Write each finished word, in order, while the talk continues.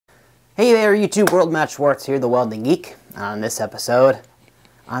Hey there YouTube world, Matt Schwartz here, the Welding Geek. On this episode,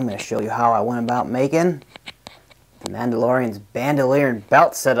 I'm going to show you how I went about making the Mandalorian's Bandolier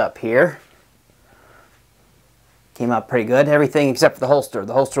belt setup here. Came out pretty good, everything except for the holster.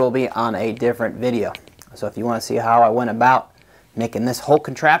 The holster will be on a different video. So if you want to see how I went about making this whole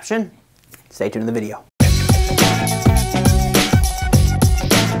contraption, stay tuned to the video.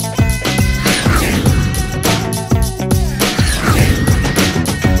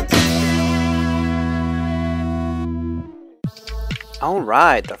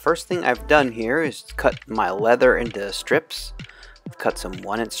 Alright, the first thing I've done here is cut my leather into strips. I've cut some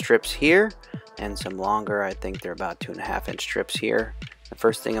 1-inch strips here and some longer, I think they're about 2.5-inch strips here. The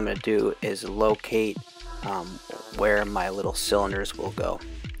first thing I'm going to do is locate where my little cylinders will go.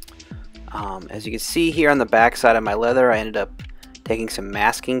 As you can see here on the back side of my leather, I ended up taking some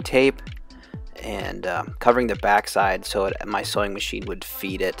masking tape and covering the back side so my sewing machine would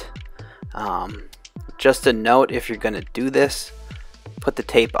feed it. Just a note, if you're going to do this, put the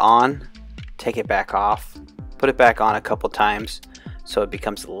tape on, take it back off, put it back on a couple times so it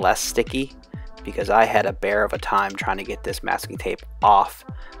becomes less sticky, because I had a bear of a time trying to get this masking tape off,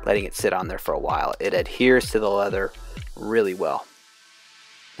 letting it sit on there for a while. It adheres to the leather really well.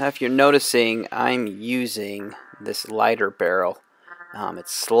 Now if you're noticing, I'm using this lighter barrel.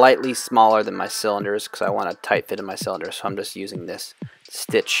 It's slightly smaller than my cylinders because I want a tight fit in my cylinders, so I'm just using this to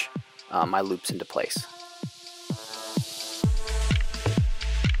stitch my loops into place.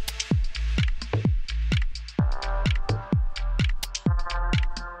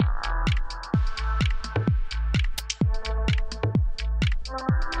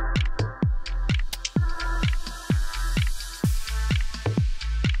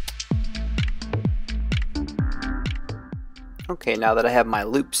 Okay, now that I have my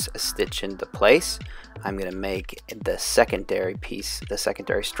loops stitched into place, I'm going to make the secondary piece, the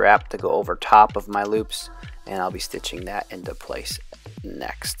secondary strap to go over top of my loops, and I'll be stitching that into place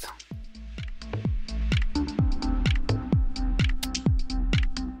next.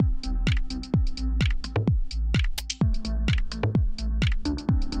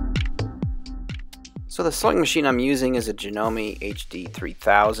 So the sewing machine I'm using is a Janome HD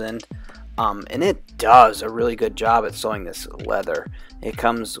 3000. And it does a really good job at sewing this leather. It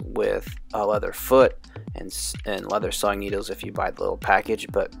comes with a leather foot and leather sewing needles if you buy the little package,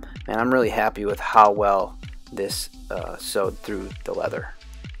 but man, I'm really happy with how well this sewed through the leather.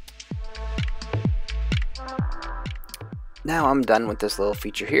 Now I'm done with this little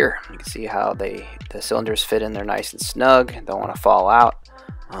feature here. You can see how the cylinders fit in there nice and snug, don't want to fall out.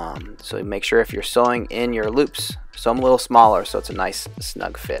 So make sure if you're sewing in your loops, sew them a little smaller so it's a nice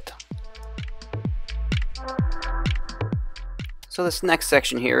snug fit. So this next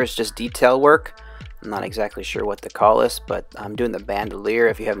section here is just detail work. I'm not exactly sure what to call this, but I'm doing the bandolier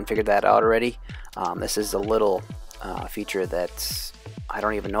if you haven't figured that out already. This is a little feature that's, I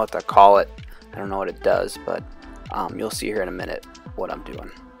don't even know what to call it. I don't know what it does, but you'll see here in a minute what I'm doing.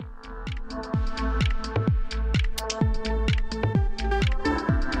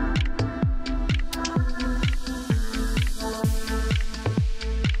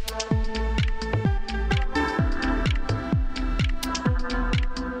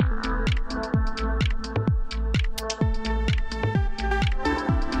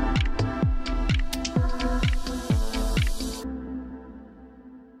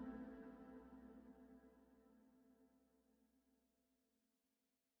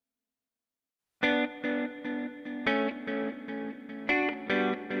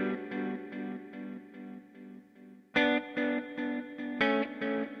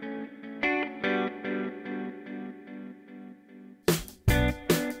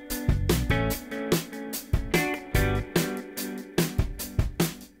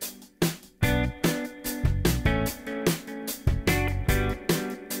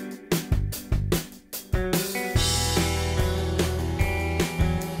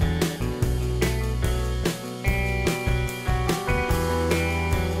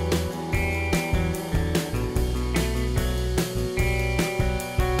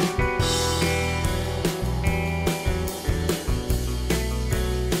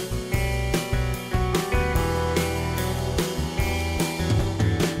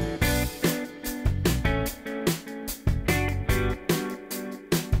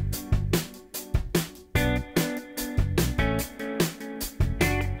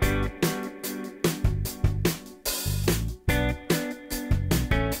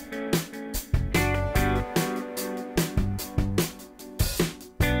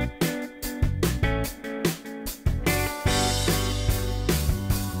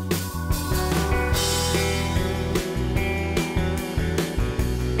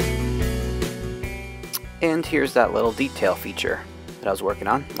 And here's that little detail feature that I was working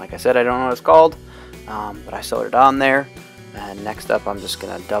on. Like I said, I don't know what it's called, but I sewed it on there. And next up, I'm just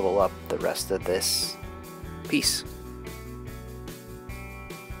going to double up the rest of this piece.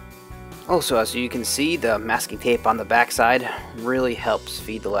 Also, as you can see, the masking tape on the back side really helps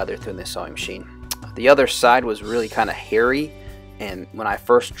feed the leather through the sewing machine. The other side was really kind of hairy, and when I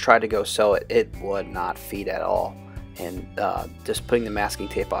first tried to go sew it, it would not feed at all. And just putting the masking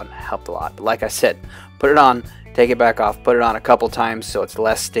tape on helped a lot. But like I said, put it on, take it back off, put it on a couple times so it's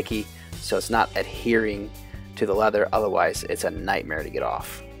less sticky, so it's not adhering to the leather. Otherwise, it's a nightmare to get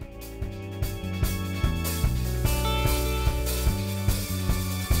off.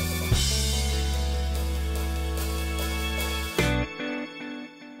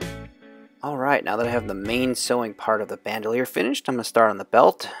 Alright, now that I have the main sewing part of the bandolier finished, I'm going to start on the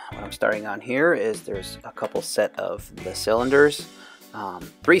belt. What I'm starting on here is there's a couple set of the cylinders,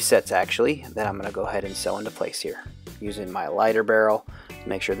 3 sets actually, that I'm going to go ahead and sew into place here. Using my lighter barrel to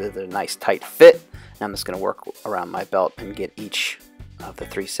make sure that they're a nice tight fit. And I'm just going to work around my belt and get each of the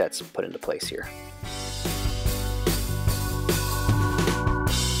 3 sets put into place here.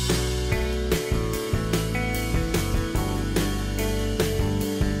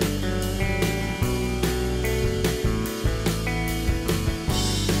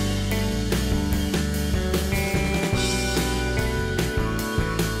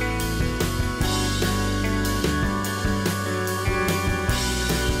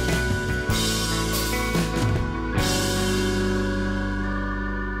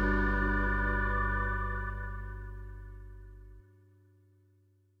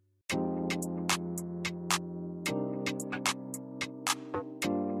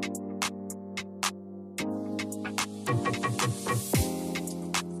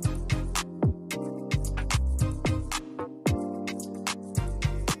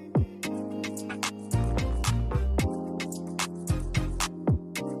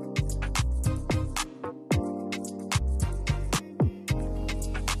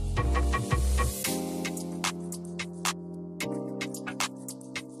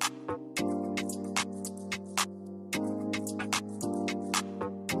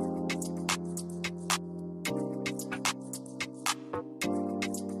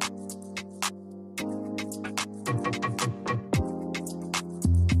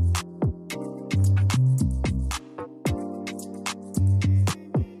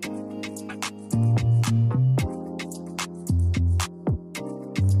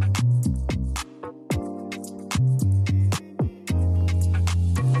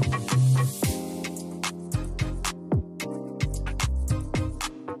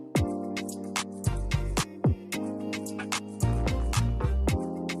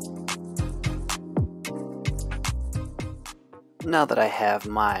 Now that I have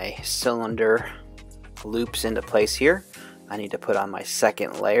my cylinder loops into place here, I need to put on my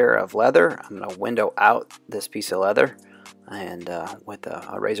second layer of leather. I'm going to window out this piece of leather and with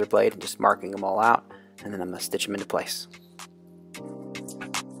a razor blade, just marking them all out, and then I'm going to stitch them into place.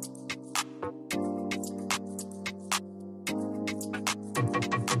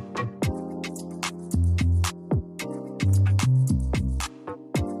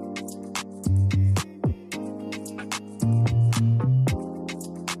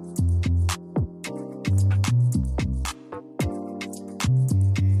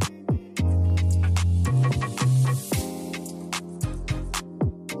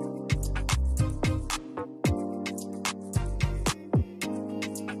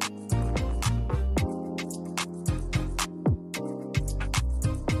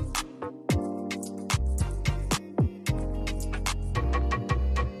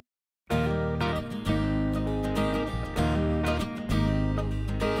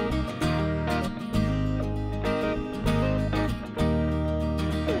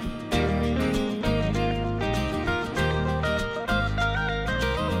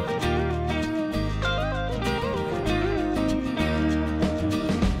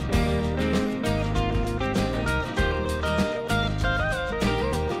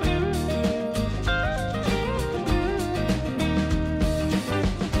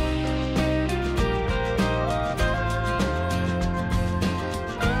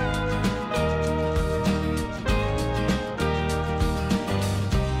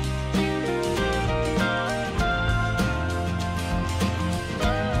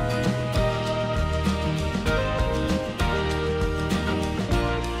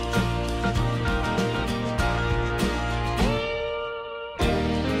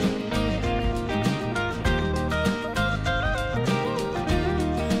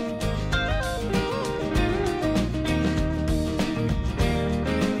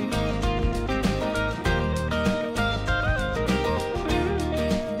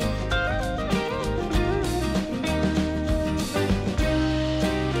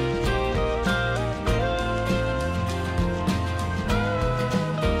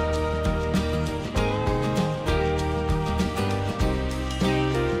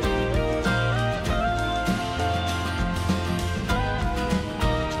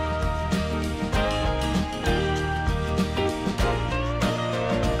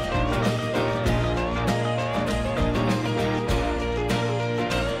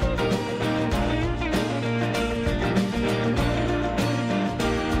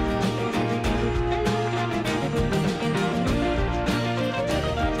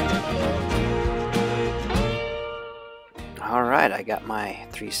 Alright, I got my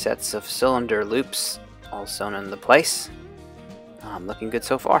 3 sets of cylinder loops all sewn into place. Looking good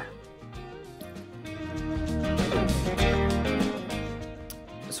so far.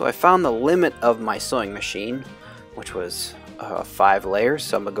 So I found the limit of my sewing machine, which was 5 layers,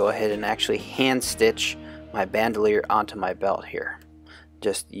 so I'm going to go ahead and actually hand stitch my bandolier onto my belt here.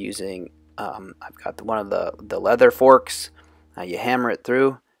 Just using, I've got one of the leather forks, you hammer it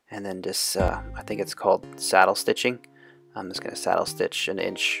through, and then just, I think it's called saddle stitching. I'm just going to saddle stitch 1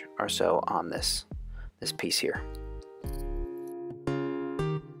 inch or so on this piece here.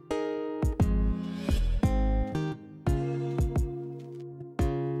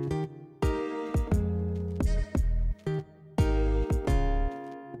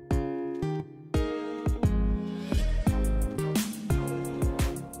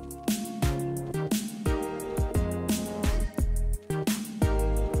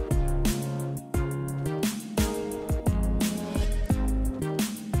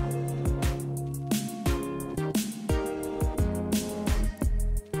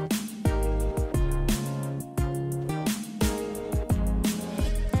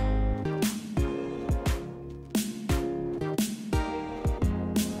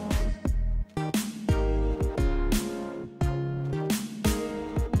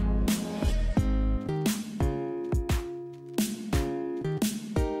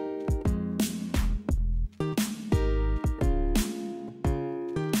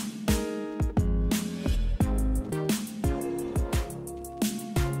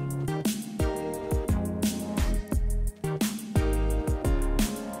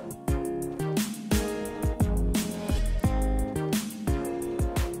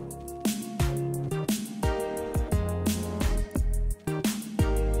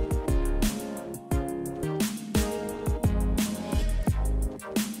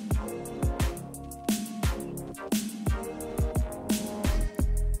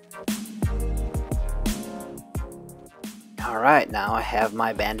 Alright, now I have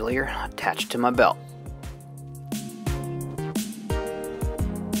my bandolier attached to my belt.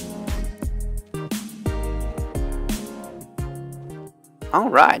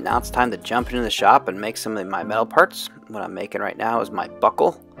 Alright, now it's time to jump into the shop and make some of my metal parts. What I'm making right now is my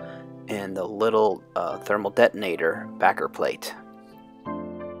buckle and the little thermal detonator backer plate.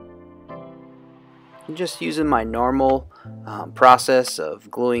 I'm just using my normal process of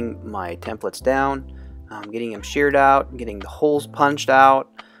gluing my templates down, getting them sheared out, getting the holes punched out,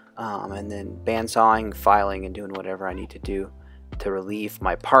 and then bandsawing, filing, and doing whatever I need to do to relieve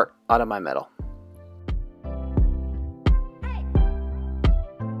my part out of my metal.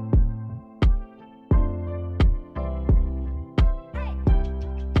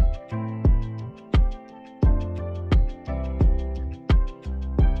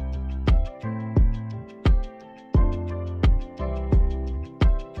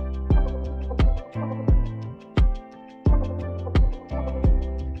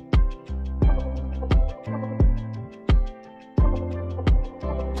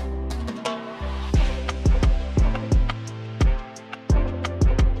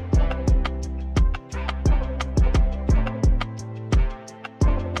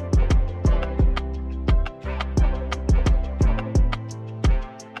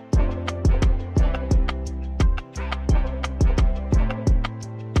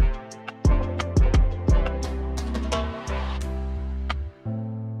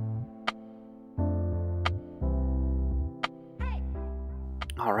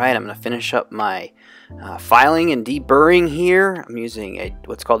 Alright, I'm going to finish up my filing and deburring here. I'm using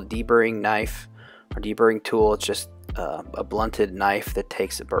what's called a deburring knife or deburring tool. It's just a blunted knife that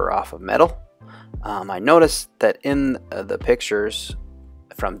takes the burr off of metal. I noticed that in the pictures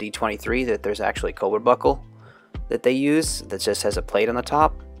from D23 that there's actually a cobra buckle that they use that just has a plate on the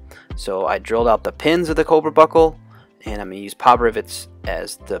top. So I drilled out the pins of the cobra buckle, and I'm going to use pop rivets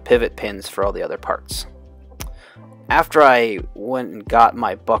as the pivot pins for all the other parts. After I went and got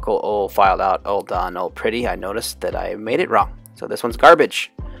my buckle all filed out, all done, all pretty, I noticed that I made it wrong. So this one's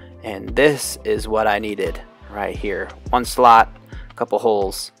garbage. And this is what I needed right here. 1 slot, a couple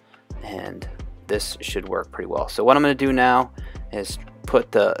holes, and this should work pretty well. So what I'm going to do now is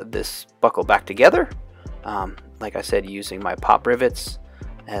put this buckle back together. Like I said, using my pop rivets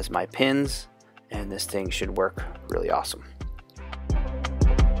as my pins, and this thing should work really awesome.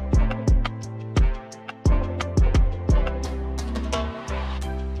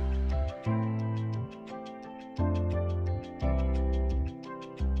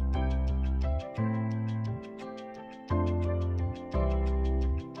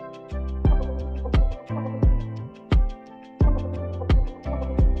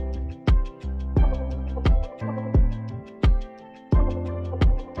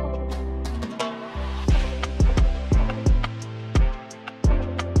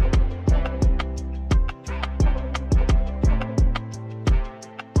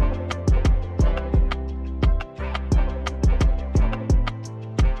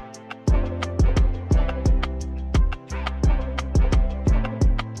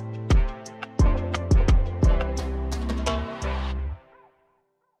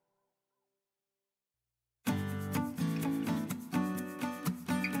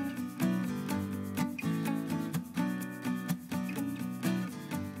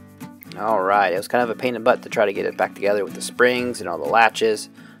 Alright, it was kind of a pain in the butt to try to get it back together with the springs and all the latches,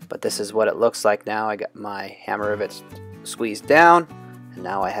 but this is what it looks like now. I got my hammer rivets squeezed down, and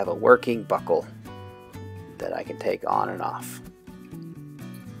now I have a working buckle that I can take on and off.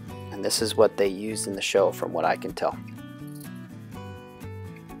 And this is what they used in the show from what I can tell.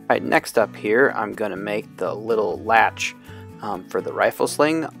 Alright, next up here I'm going to make the little latch for the rifle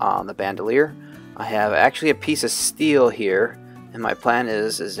sling on the bandolier. I have actually a piece of steel here, and my plan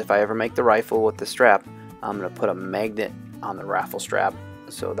is if I ever make the rifle with the strap, I'm going to put a magnet on the rifle strap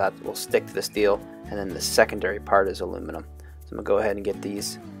so that will stick to the steel, and then the secondary part is aluminum. So I'm going to go ahead and get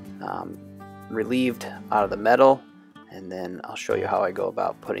these relieved out of the metal, and then I'll show you how I go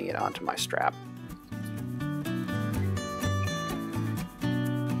about putting it onto my strap.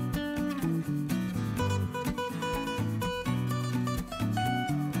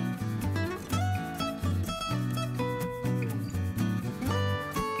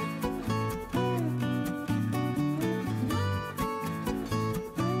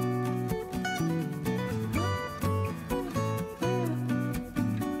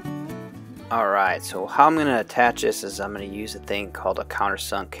 Alright, so how I'm going to attach this is I'm going to use a thing called a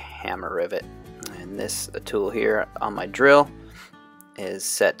countersunk hammer rivet. And this tool here on my drill is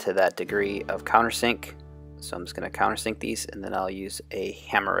set to that degree of countersink. So I'm just going to countersink these, and then I'll use a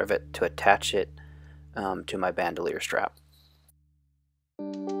hammer rivet to attach it to my bandolier strap.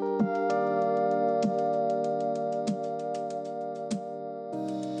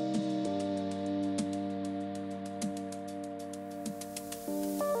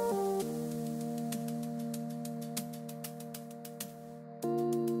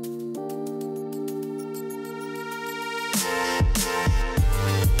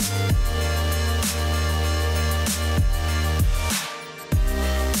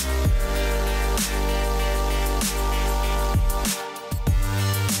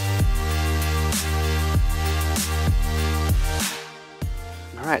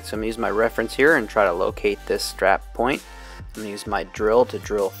 Alright, so I'm going to use my reference here and try to locate this strap point. I'm going to use my drill to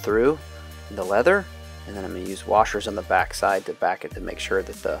drill through the leather, and then I'm going to use washers on the back side to back it to make sure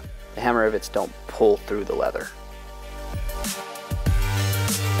that the hammer rivets don't pull through the leather.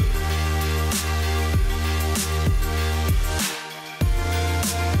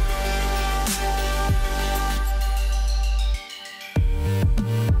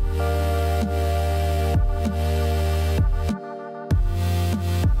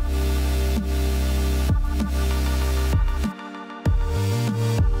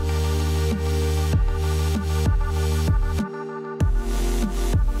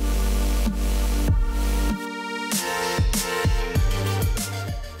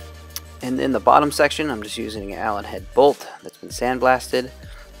 And in the bottom section, I'm just using an Allen head bolt that's been sandblasted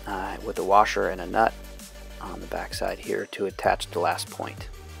with a washer and a nut on the back side here to attach the last point.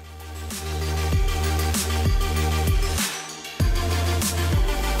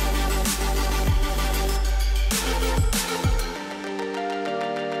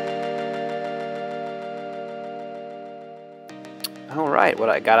 Alright, what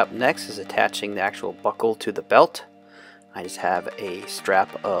I got up next is attaching the actual buckle to the belt. I just have a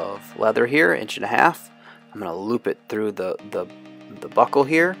strap of leather here, 1.5 inches. I'm going to loop it through the buckle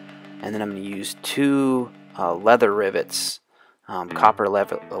here, and then I'm going to use two leather rivets, copper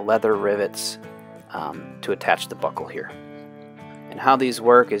leather rivets, to attach the buckle here. And how these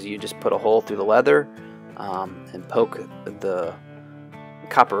work is you just put a hole through the leather and poke the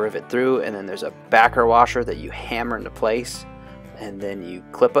copper rivet through, and then there's a backer washer that you hammer into place, and then you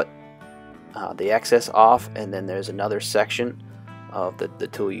clip it the excess off, and then there's another section of the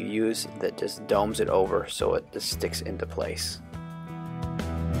tool you use that just domes it over so it just sticks into place.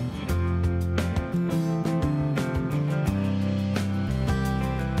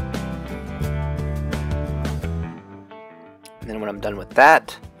 And then when I'm done with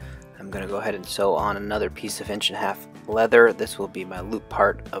that, I'm going to go ahead and sew on another piece of 1.5 inch leather. This will be my loop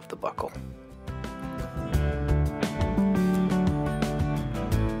part of the buckle.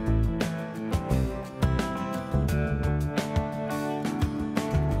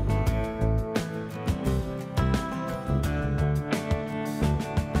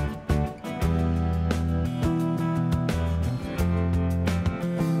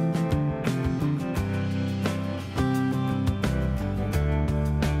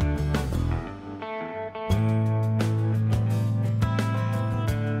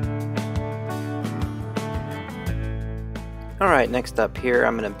 Alright, next up here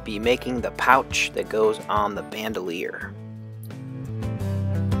I'm going to be making the pouch that goes on the bandolier.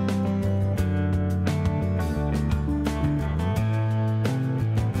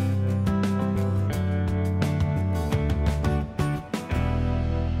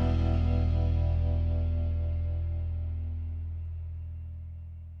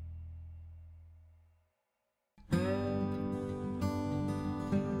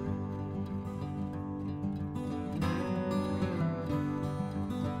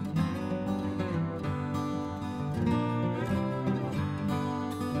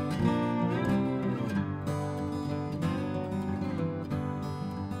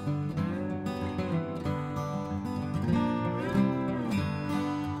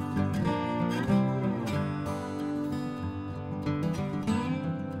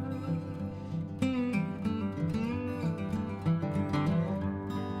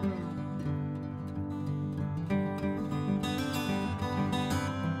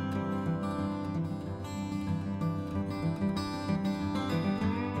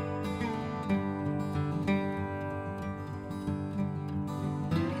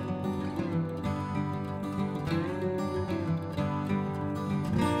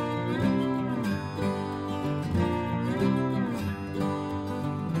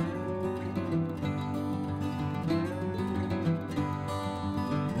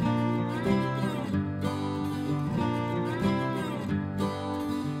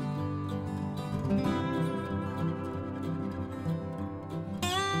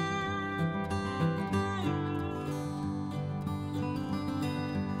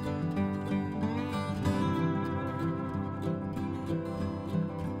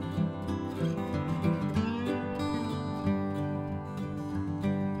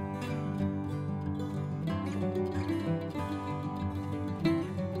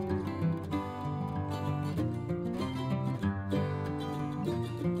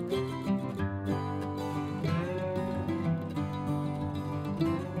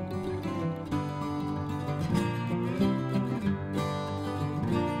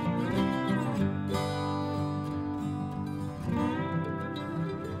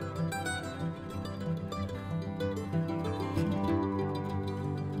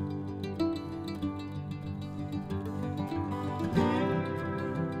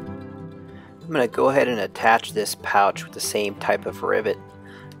 I'm going to go ahead and attach this pouch with the same type of rivet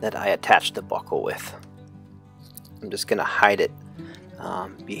that I attached the buckle with. I'm just going to hide it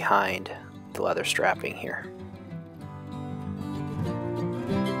behind the leather strapping here.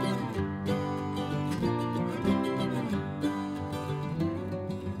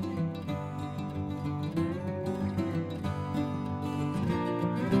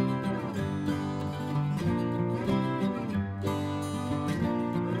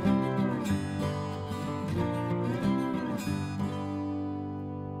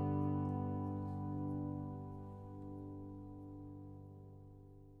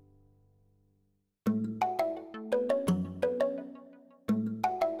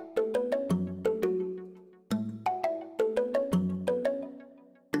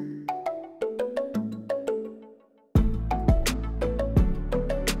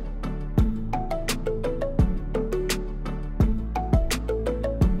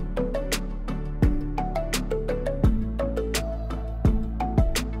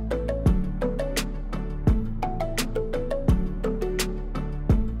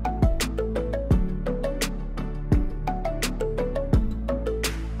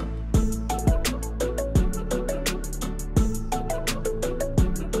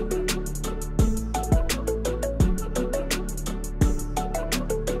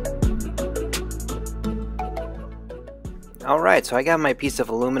 Alright, so I got my piece of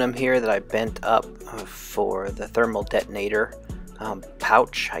aluminum here that I bent up for the thermal detonator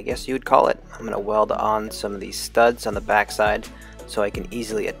pouch, I guess you would call it. I'm going to weld on some of these studs on the backside so I can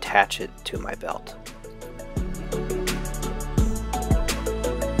easily attach it to my belt.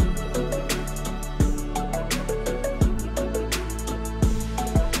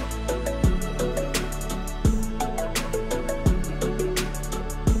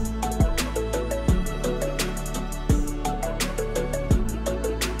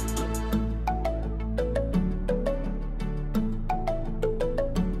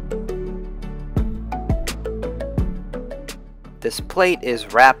 This plate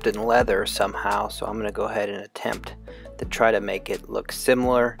is wrapped in leather somehow, so I'm going to go ahead and attempt to try to make it look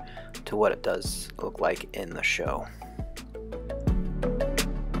similar to what it does look like in the show.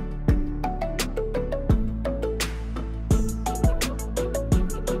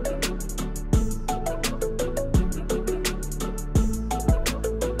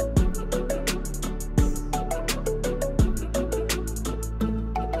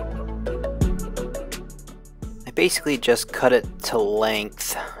 Basically just cut it to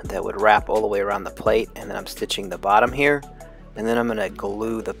length that would wrap all the way around the plate, and then I'm stitching the bottom here, and then I'm going to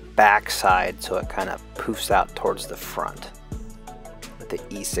glue the back side so it kind of poofs out towards the front with the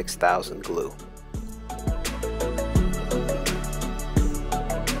E6000 glue.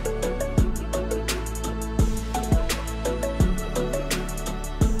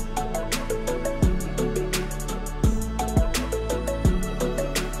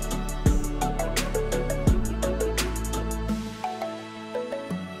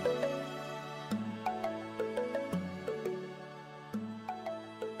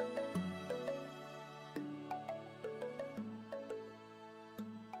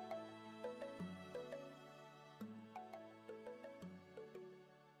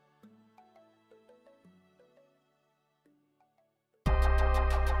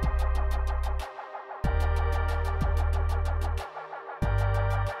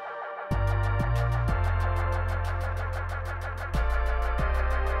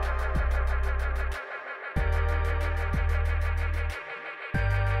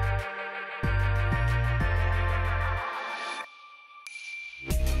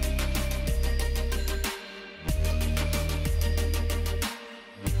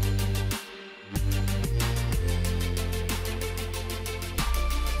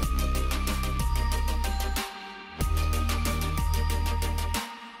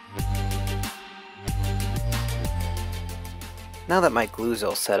 Now that my glue's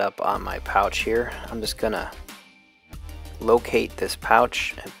all set up on my pouch here, I'm just gonna locate this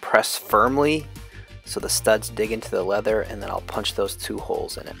pouch and press firmly so the studs dig into the leather, and then I'll punch those 2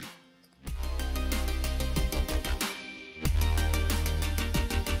 holes in it.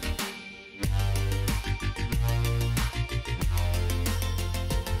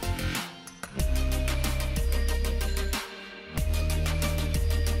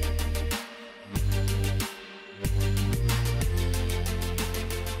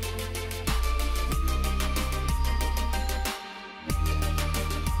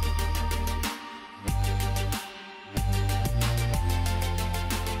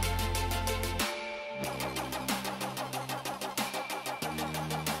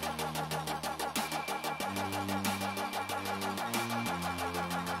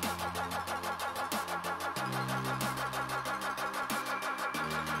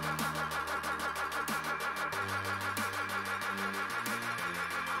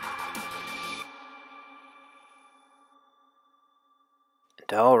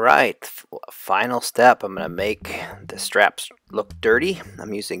 Alright, final step. I'm going to make the straps look dirty.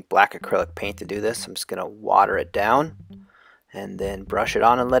 I'm using black acrylic paint to do this. I'm just going to water it down and then brush it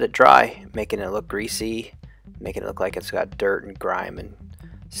on and let it dry, making it look greasy, making it look like it's got dirt and grime and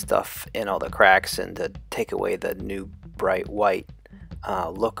stuff in all the cracks, and to take away the new bright white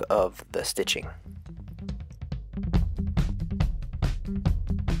look of the stitching.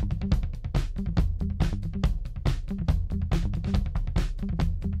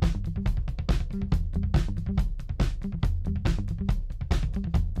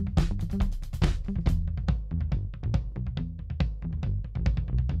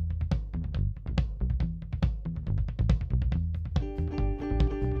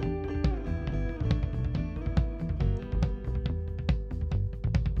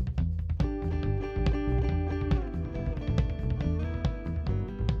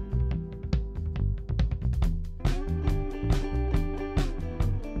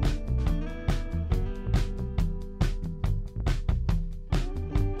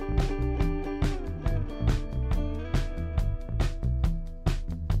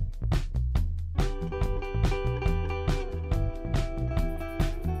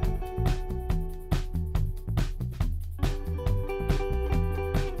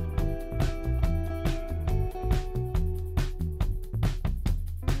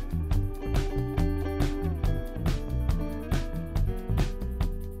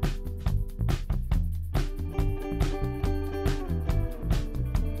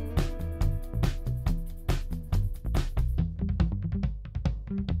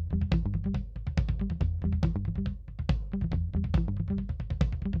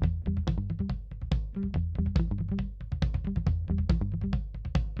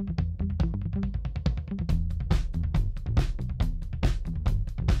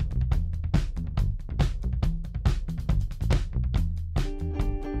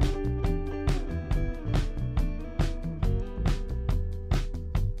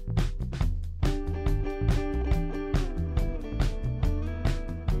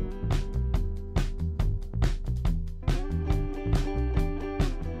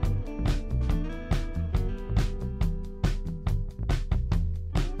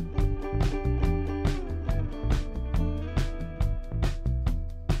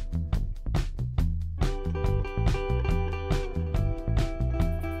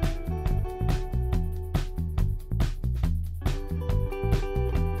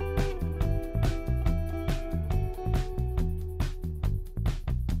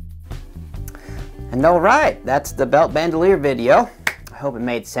 And alright, that's the belt bandolier video. I hope it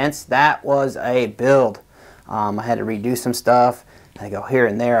made sense. That was a build. I had to redo some stuff. I go here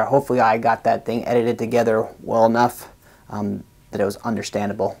and there. Hopefully I got that thing edited together well enough that it was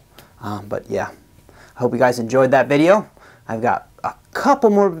understandable. But yeah, I hope you guys enjoyed that video. I've got a couple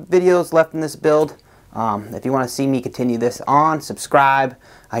more videos left in this build. If you want to see me continue this on, subscribe.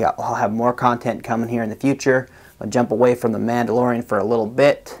 I'll have more content coming here in the future. I'll jump away from the Mandalorian for a little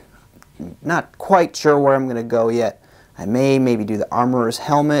bit. Not quite sure where I'm going to go yet. I may maybe do the armorer's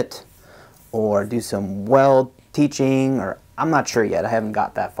helmet or do some weld teaching, or I'm not sure yet. I haven't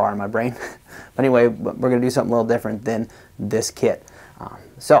got that far in my brain. But anyway, we're going to do something a little different than this kit.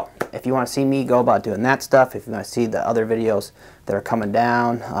 So if you want to see me go about doing that stuff, if you want to see the other videos that are coming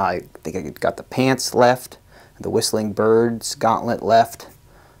down, I think I got the pants left, the whistling birds gauntlet left,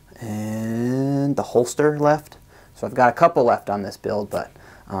 and the holster left. So I've got a couple left on this build, but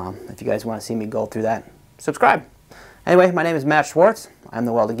if you guys want to see me go through that, subscribe. Anyway, my name is Matt Schwartz. I'm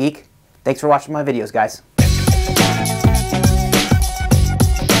the Welding Geek. Thanks for watching my videos, guys.